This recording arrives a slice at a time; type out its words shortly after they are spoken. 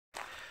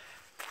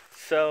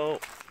So,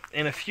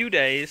 in a few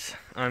days,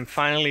 I'm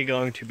finally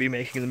going to be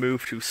making the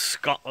move to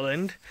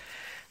Scotland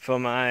for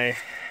my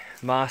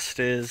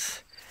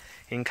Masters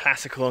in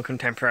Classical and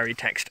Contemporary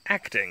Text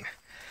Acting.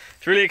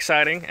 It's really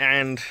exciting,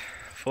 and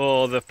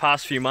for the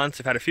past few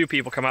months I've had a few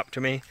people come up to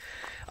me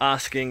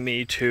asking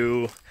me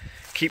to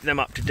keep them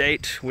up to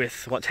date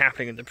with what's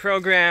happening in the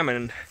program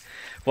and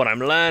what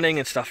I'm learning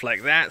and stuff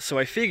like that. So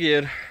I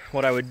figured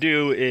what I would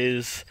do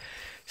is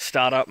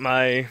start up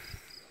my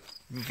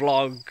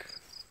vlog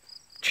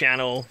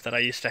channel that I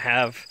used to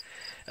have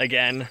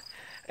again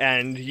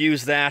and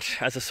use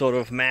that as a sort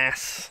of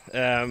mass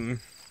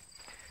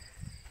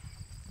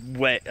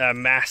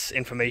mass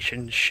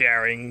information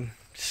sharing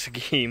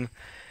scheme.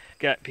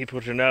 Get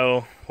people to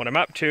know what I'm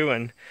up to,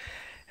 and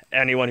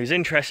anyone who's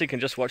interested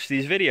can just watch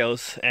these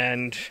videos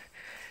and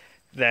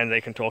then they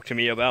can talk to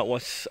me about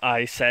what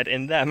I said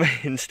in them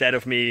instead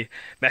of me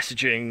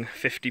messaging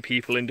 50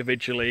 people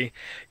individually,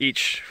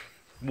 each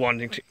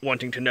wanting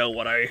to know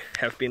what I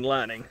have been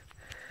learning.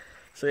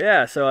 So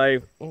yeah,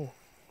 oh,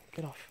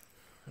 get off.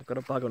 I've got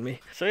a bug on me.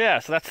 So yeah,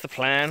 so that's the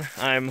plan.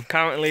 I'm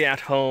currently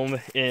at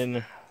home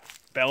in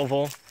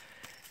Belleville,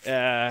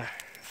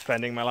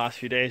 spending my last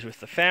few days with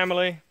the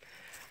family.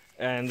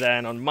 And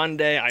then on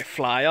Monday I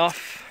fly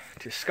off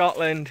to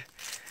Scotland,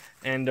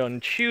 and on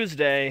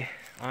Tuesday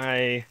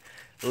I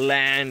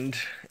land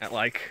at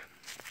like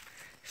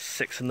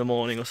 6 in the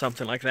morning or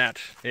something like that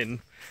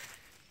in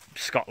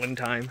Scotland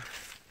time,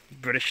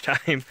 British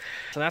time.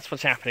 So that's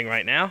what's happening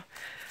right now.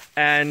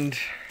 And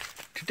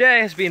today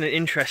has been an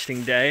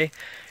interesting day.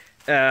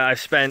 I've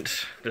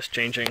spent, just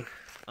changing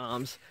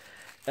arms,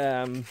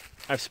 I've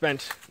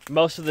spent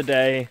most of the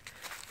day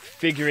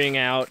figuring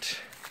out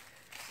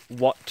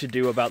what to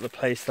do about the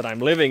place that I'm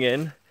living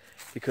in,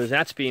 because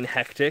that's been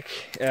hectic.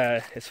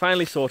 It's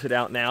finally sorted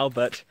out now,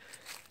 but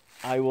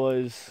I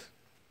was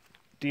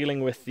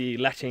dealing with the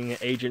letting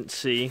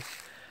agency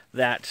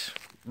that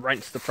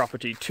rents the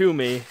property to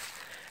me,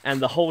 and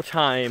the whole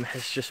time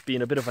has just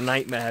been a bit of a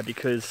nightmare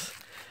because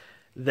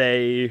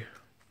they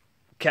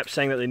kept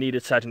saying that they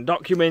needed certain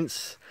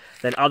documents.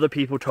 Then other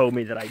people told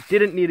me that I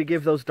didn't need to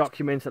give those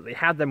documents, that they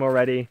had them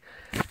already.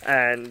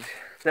 And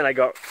then I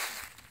got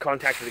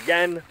contacted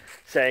again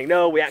saying,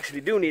 no, we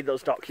actually do need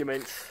those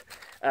documents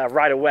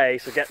right away,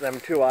 so get them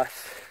to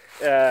us.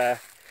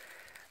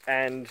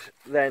 And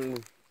then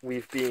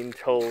we've been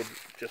told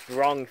just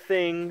wrong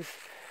things.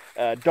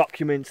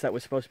 Documents that were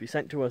supposed to be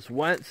sent to us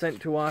weren't sent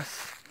to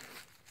us.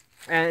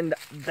 And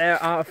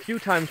there are a few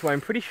times where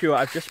I'm pretty sure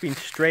I've just been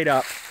straight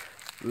up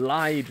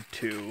lied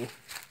to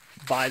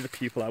by the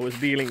people I was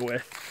dealing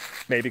with,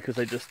 maybe because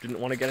I just didn't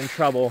want to get in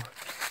trouble.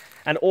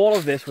 And all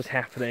of this was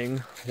happening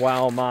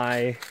while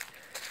my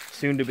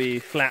soon-to-be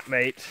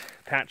flatmate,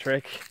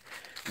 Patrick,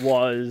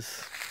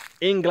 was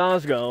in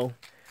Glasgow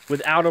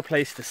without a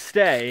place to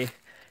stay,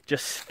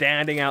 just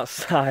standing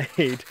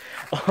outside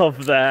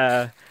of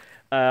their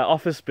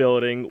office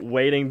building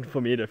waiting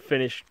for me to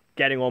finish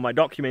getting all my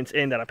documents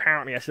in that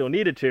apparently I still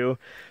needed to,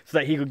 so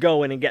that he could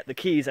go in and get the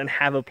keys and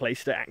have a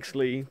place to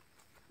actually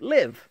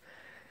live.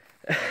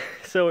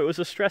 So it was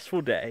a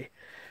stressful day.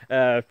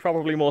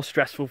 Probably more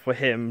stressful for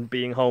him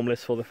being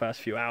homeless for the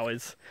first few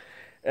hours.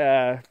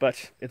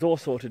 But it's all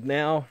sorted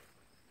now.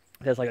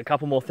 There's like a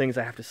couple more things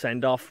I have to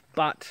send off,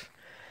 but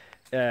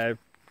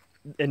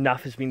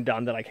enough has been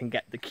done that I can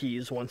get the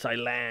keys once I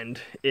land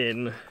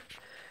in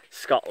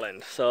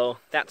Scotland. So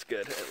that's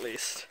good, at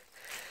least.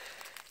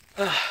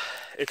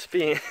 It's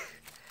been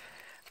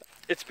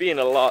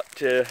a lot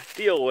to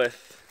deal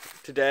with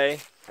today,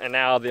 and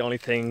now the only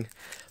thing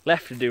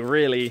left to do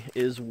really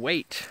is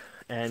wait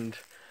and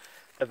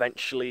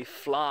eventually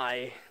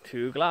fly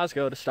to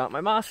Glasgow to start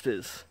my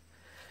Masters.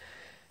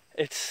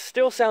 It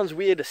still sounds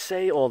weird to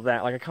say all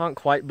that, like I can't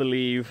quite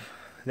believe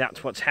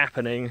that's what's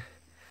happening.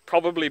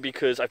 Probably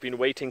because I've been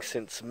waiting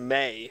since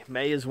May.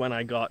 May is when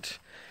I got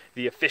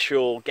the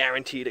official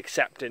guaranteed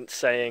acceptance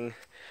saying,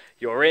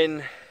 you're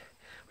in,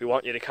 we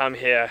want you to come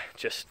here,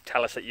 just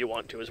tell us that you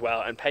want to as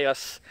well, and pay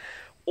us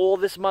all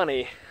this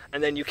money,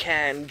 and then you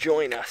can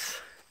join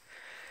us.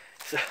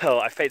 So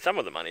I've paid some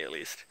of the money at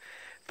least,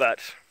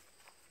 but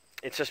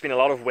it's just been a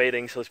lot of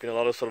waiting, so there's been a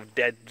lot of sort of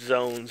dead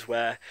zones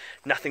where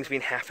nothing's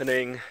been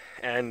happening,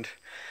 and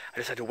I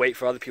just had to wait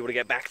for other people to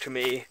get back to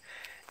me,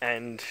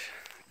 and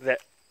that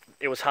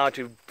it was hard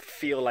to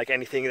feel like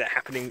anything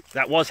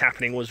that was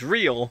happening was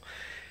real,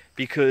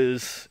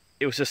 because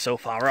it was just so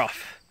far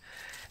off.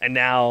 And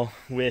now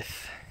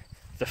with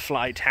the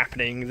flight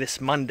happening this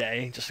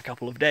Monday, just a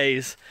couple of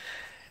days,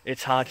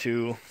 it's hard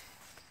to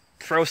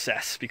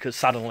process because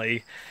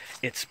suddenly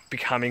it's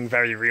becoming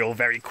very real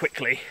very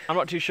quickly. I'm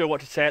not too sure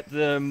what to say at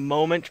the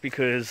moment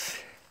because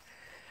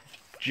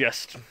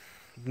just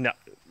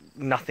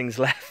nothing's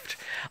left.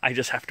 I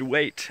just have to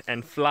wait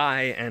and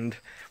fly, and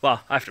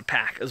well, I have to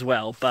pack as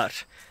well,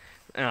 but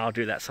I'll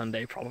do that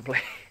Sunday probably.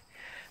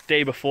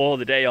 Day before,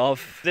 the day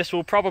of. This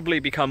will probably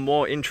become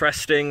more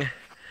interesting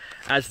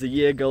as the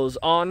year goes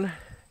on,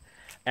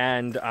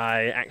 and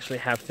I actually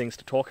have things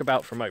to talk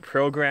about from my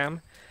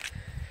program.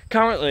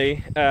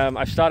 Currently,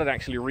 I've started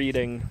actually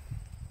reading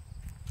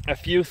a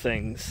few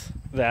things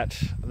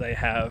that they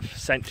have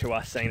sent to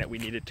us saying that we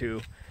needed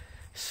to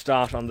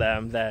start on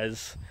them.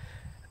 There's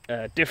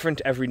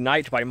Different Every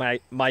Night by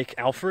Mike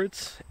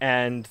Alfreds,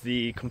 and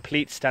the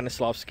Complete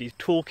Stanislavski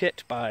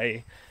Toolkit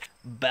by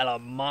Bella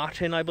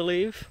Martin, I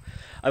believe.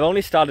 I've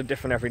only started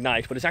Different Every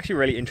Night, but it's actually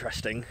really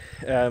interesting.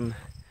 I'm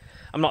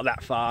not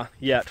that far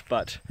yet,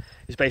 but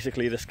it's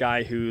basically this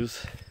guy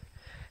who's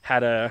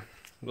had a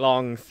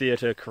long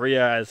theatre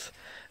career as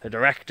a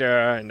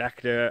director and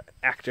actor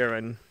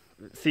and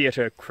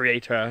theatre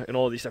creator and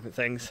all these different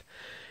things,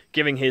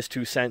 giving his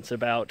 2 cents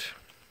about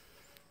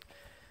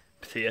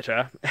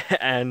theatre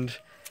and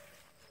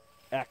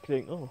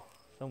acting. Oh,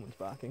 someone's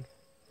barking.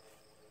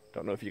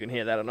 Don't know if you can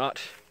hear that or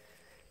not.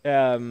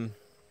 But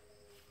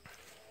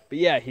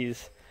yeah,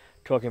 he's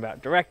talking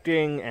about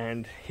directing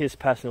and his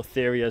personal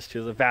theory as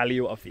to the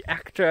value of the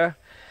actor,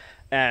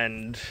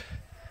 and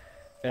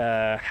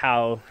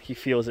how he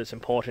feels it's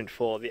important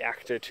for the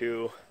actor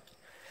to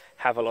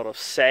have a lot of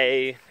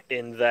say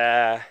in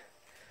their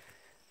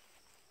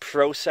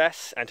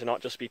process and to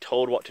not just be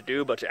told what to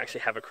do, but to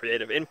actually have a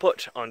creative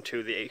input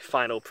onto the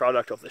final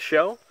product of the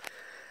show.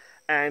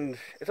 And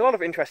it's a lot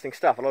of interesting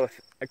stuff.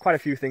 Quite a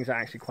few things are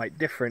actually quite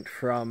different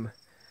from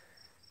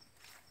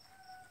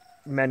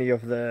many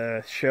of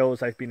the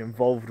shows I've been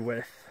involved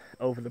with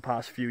over the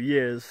past few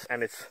years,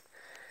 and it's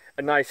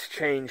a nice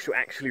change to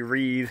actually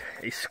read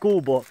a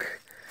school book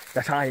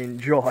that I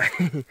enjoy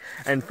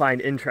and find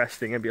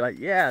interesting and be like,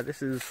 yeah,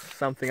 this is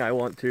something I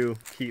want to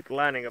keep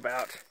learning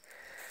about.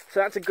 So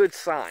that's a good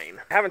sign.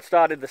 I haven't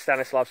started the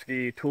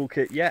Stanislavski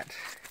Toolkit yet.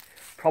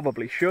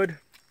 Probably should.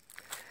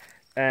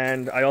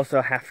 And I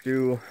also have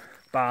to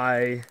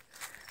buy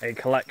a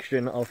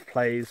collection of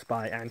plays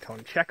by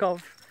Anton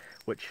Chekhov,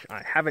 which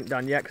I haven't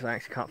done yet because I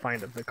actually can't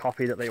find the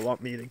copy that they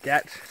want me to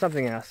get.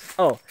 Something else.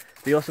 Oh,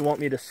 they also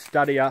want me to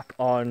study up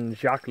on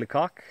Jacques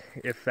Lecoq,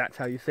 if that's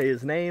how you say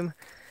his name.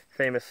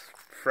 Famous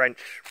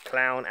French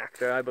clown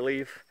actor, I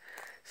believe.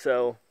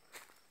 So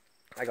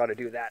I got to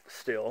do that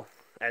still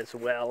as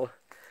well.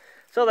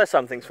 So there's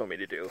some things for me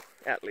to do,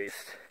 at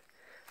least.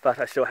 But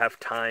I still have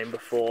time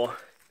before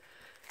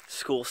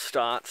school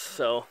starts,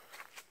 so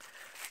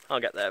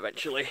I'll get there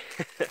eventually.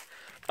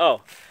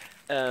 Oh,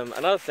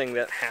 another thing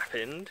that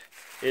happened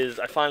is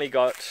I finally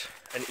got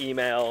an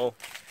email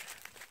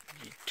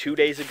 2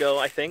 days ago,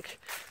 I think,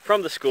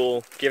 from the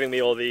school giving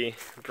me all the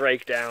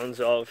breakdowns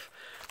of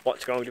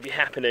what's going to be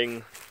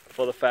happening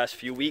for the first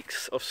few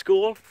weeks of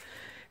school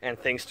and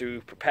things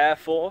to prepare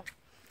for.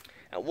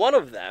 And one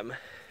of them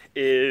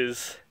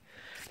is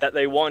that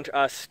they want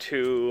us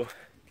to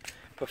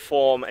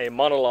perform a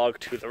monologue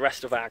to the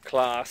rest of our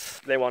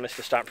class. They want us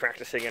to start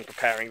practicing and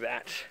preparing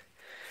that.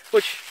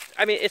 Which,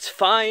 I mean, it's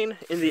fine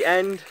in the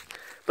end,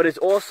 but it's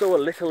also a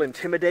little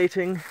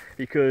intimidating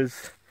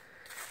because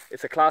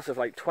it's a class of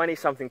like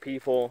 20-something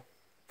people,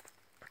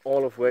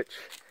 all of which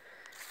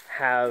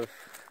have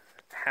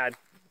had,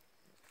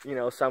 you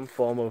know, some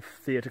form of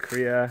theatre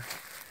career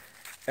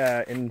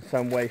in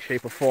some way,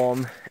 shape or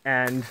form,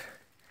 and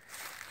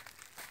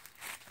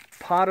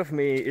part of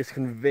me is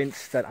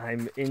convinced that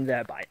I'm in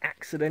there by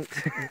accident,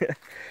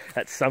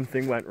 that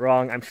something went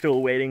wrong. I'm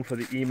still waiting for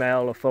the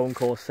email or phone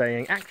call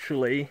saying,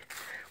 actually,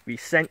 we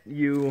sent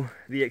you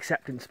the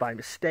acceptance by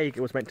mistake.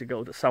 It was meant to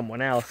go to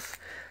someone else.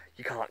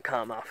 You can't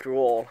come after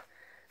all,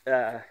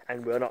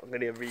 and we're not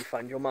going to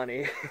refund your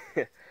money.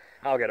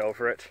 I'll get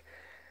over it.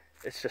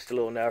 It's just a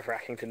little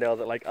nerve-wracking to know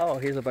that, like, oh,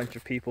 here's a bunch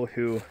of people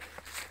who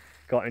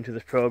got into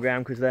this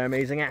program because they're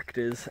amazing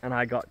actors, and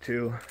I got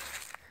to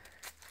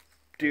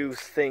do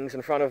things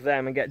in front of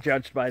them and get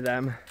judged by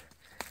them.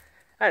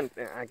 And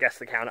I guess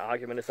the counter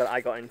argument is that I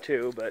got in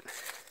too, but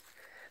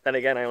then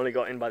again, I only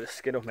got in by the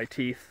skin of my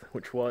teeth,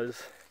 which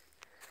was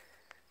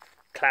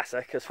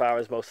classic as far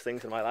as most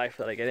things in my life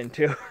that I get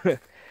into.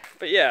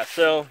 But yeah,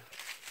 so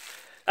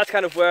that's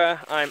kind of where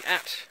I'm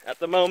at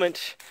the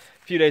moment.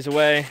 A few days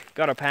away,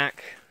 got a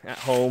pack at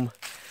home,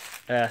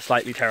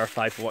 slightly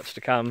terrified for what's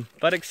to come,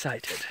 but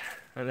excited,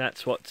 and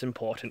that's what's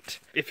important.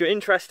 If you're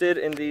interested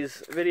in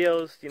these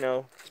videos, you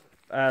know,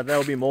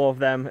 there'll be more of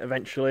them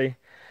eventually.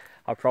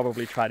 I'll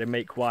probably try to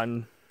make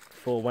one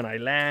for when I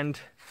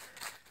land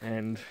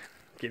and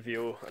give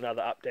you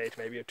another update,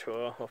 maybe a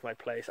tour of my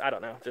place. I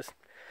don't know, just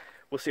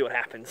we'll see what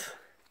happens.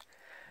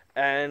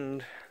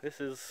 And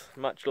this is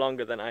much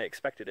longer than I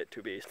expected it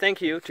to be.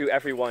 Thank you to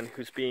everyone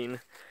who's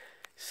been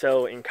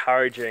so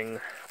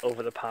encouraging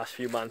over the past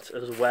few months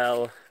as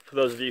well. For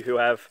those of you who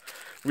have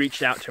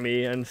reached out to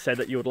me and said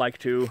that you would like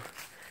to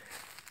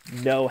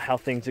know how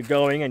things are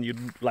going and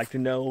you'd like to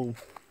know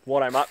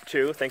what I'm up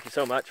to, thank you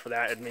so much for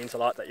that. It means a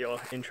lot that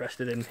you're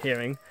interested in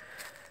hearing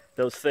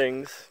those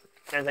things.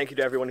 And thank you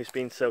to everyone who's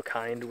been so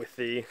kind with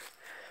the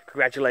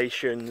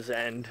congratulations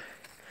and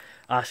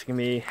asking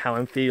me how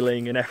I'm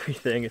feeling and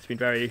everything. It's been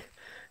very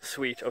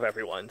sweet of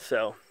everyone.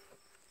 So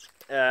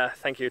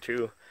thank you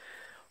to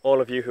all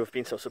of you who have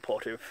been so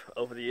supportive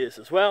over the years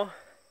as well.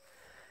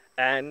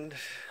 And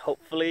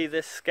hopefully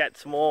this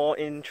gets more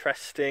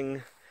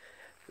interesting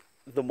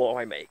the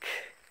more I make.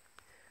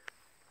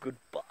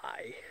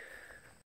 Goodbye.